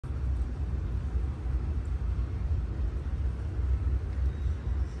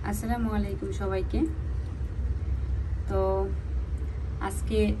আসসালামু আলাইকুম সবাইকে। তো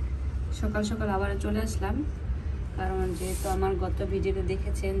আজকে সকাল সকাল আবার চলে আসলাম, কারণ যেহেতু আমার গত ভিডিওতে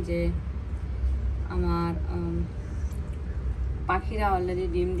দেখেছেন যে আমার পাখিরা অলরেডি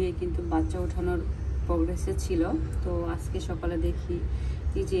ডিম দিয়ে কিন্তু বাচ্চা ওঠানোর প্রোগ্রেসে ছিল। তো আজকে সকালে দেখি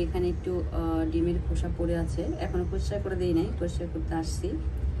এই যে এখানে একটু ডিমের খোসা পড়ে আছে, এখনও পরিষ্কার করে দিই নাই, পরিষ্কার করতে আসছি।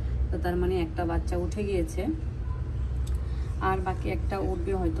 তো তার মানে একটা বাচ্চা উঠে গিয়েছে, আর বাকি একটা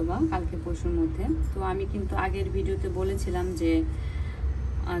উঠবে হয়তো বা কালকে পরশুর মধ্যে। তো আমি কিন্তু আগের ভিডিওতে বলেছিলাম যে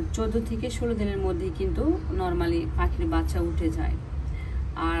 14 থেকে 16 দিনের মধ্যে কিন্তু নর্মালি পাখির বাচ্চা উঠে যায়।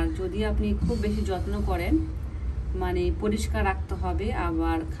 আর যদি আপনি খুব বেশি যত্ন করেন, মানে পরিষ্কার রাখতে হবে,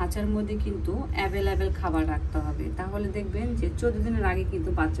 আবার খাঁচার মধ্যে কিন্তু অ্যাভেলেবেল খাবার রাখতে হবে, তাহলে দেখবেন যে 14 দিনের আগে কিন্তু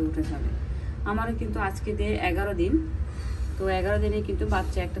বাচ্চা উঠে যাবে। আমারও কিন্তু আজকে দিয়ে 11 দিন। তো 11 দিনে কিন্তু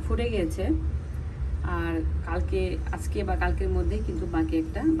বাচ্চা একটা ফুটে গিয়েছে, আর আজকে বা কালকের মধ্যে কিন্তু বাকি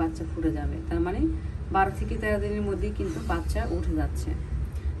একটা বাচ্চা ফুটে যাবে। তার মানে 12 থেকে 13 দিনের মধ্যেই কিন্তু বাচ্চা উঠে যাচ্ছে।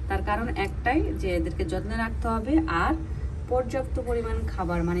 তার কারণ একটাই, যে এদেরকে যত্নে রাখতে হবে, আর পর্যাপ্ত পরিমাণ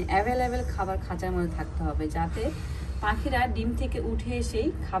খাবার, মানে অ্যাভেলেবেল খাবার খাঁচার মধ্যে থাকতে হবে, যাতে পাখিরা ডিম থেকে উঠে এসেই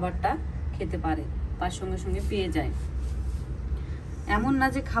খাবারটা খেতে পারে বা সঙ্গে সঙ্গে পেয়ে যায়। এমন না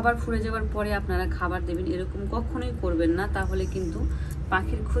যে খাবার ফুরে যাওয়ার পরে আপনারা খাবার দেবেন, এরকম কখনোই করবেন না, তাহলে কিন্তু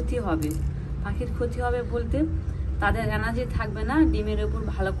পাখির ক্ষতি হবে। পাখির ক্ষতি হবে বলতে, তাদের এনার্জি থাকবে না, ডিমের উপর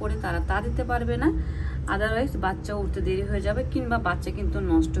ভালো করে তারা তা দিতে পারবে না, আদারওয়াইজ বাচ্চা উঠতে দেরি হয়ে যাবে, কিংবা বাচ্চা কিন্তু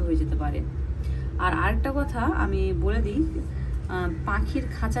নষ্ট হয়ে যেতে পারে। আর আরেকটা কথা আমি বলে দিই, পাখির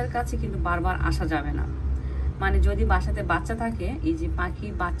খাঁচার কাছে কিন্তু বারবার আসা যাবে না। মানে যদি বাসাতে বাচ্চা থাকে, এই যে পাখি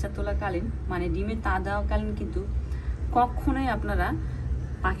বাচ্চা তোলাকালীন, মানে ডিমে তা দেওয়াকালীন কিন্তু কখনোই আপনারা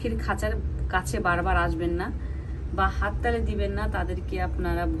পাখির খাঁচার কাছে বারবার আসবেন না, বা হাততালি দিবেন না, তাদেরকে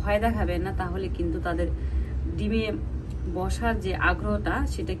আপনারা ভয় দেখাবেন না, তাহলে কিন্তু তাদের ডিমে বসার যে আগ্রহটা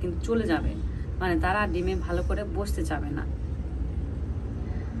সেটা কিন্তু চলে যাবে, মানে তারা ডিমে ভালো করে বসতে চাবে না।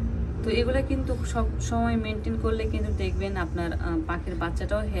 তো এগুলো কিন্তু সব সময় মেনটেন করলে কিন্তু দেখবেন আপনার পাখির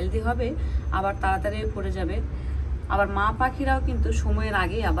বাচ্চাটাও হেলদি হবে, আবার তাড়াতাড়ি পড়ে যাবে। আবার মা পাখিরাও কিন্তু সময়ের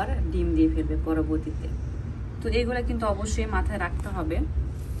আগেই আবার ডিম দিয়ে ফেলবে পরবর্তীতে। তো এগুলো কিন্তু অবশ্যই মাথায় রাখতে হবে।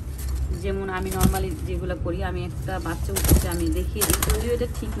 যেমন আমি নর্মালি যেগুলো করি, আমি একটা বাচ্চা উঠেছে আমি দেখিয়ে দিই, যদিও এটা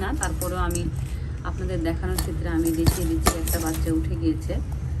ঠিক না, তারপরেও আমি আপনাদের দেখানোর ক্ষেত্রে আমি দেখিয়ে দিচ্ছি। একটা বাচ্চা উঠে গিয়েছে,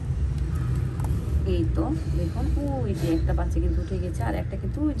 এই তো দেখুন, ওই যে একটা বাচ্চা কিন্তু উঠে গেছে, আর একটা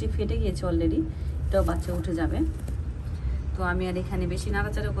কিন্তু ওই যে ফেটে গিয়েছে অলরেডি, এটাও বাচ্চা উঠে যাবে। তো আমি আর এখানে বেশি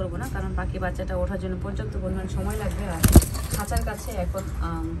নাড়াচাড়া করবো না, কারণ পাখি বাচ্চাটা ওঠার জন্য পর্যাপ্ত পরিমাণ সময় লাগবে। আর খাঁচার কাছে এখন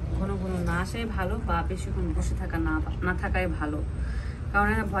ঘন ঘন না আসাই ভালো, বা বেশিক্ষণ বসে থাকা না থাকাই ভালো, কারণ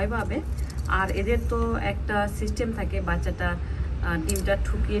এরা ভয় পাবে। আর এদের তো একটা সিস্টেম থাকে, বাচ্চাটা ডিমটা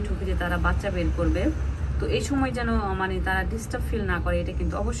ঠুকিয়ে তারা বাচ্চা বের করবে। তো এই সময় যেন মানে তারা ডিস্টার্ব ফিল না করে, এটা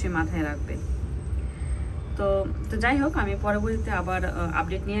কিন্তু অবশ্যই মাথায় রাখবে। তো তো যাই হোক, আমি পরবর্তীতে আবার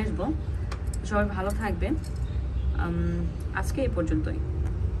আপডেট নিয়ে আসবো। সবাই ভালো থাকবেন, আজকে এই পর্যন্তই।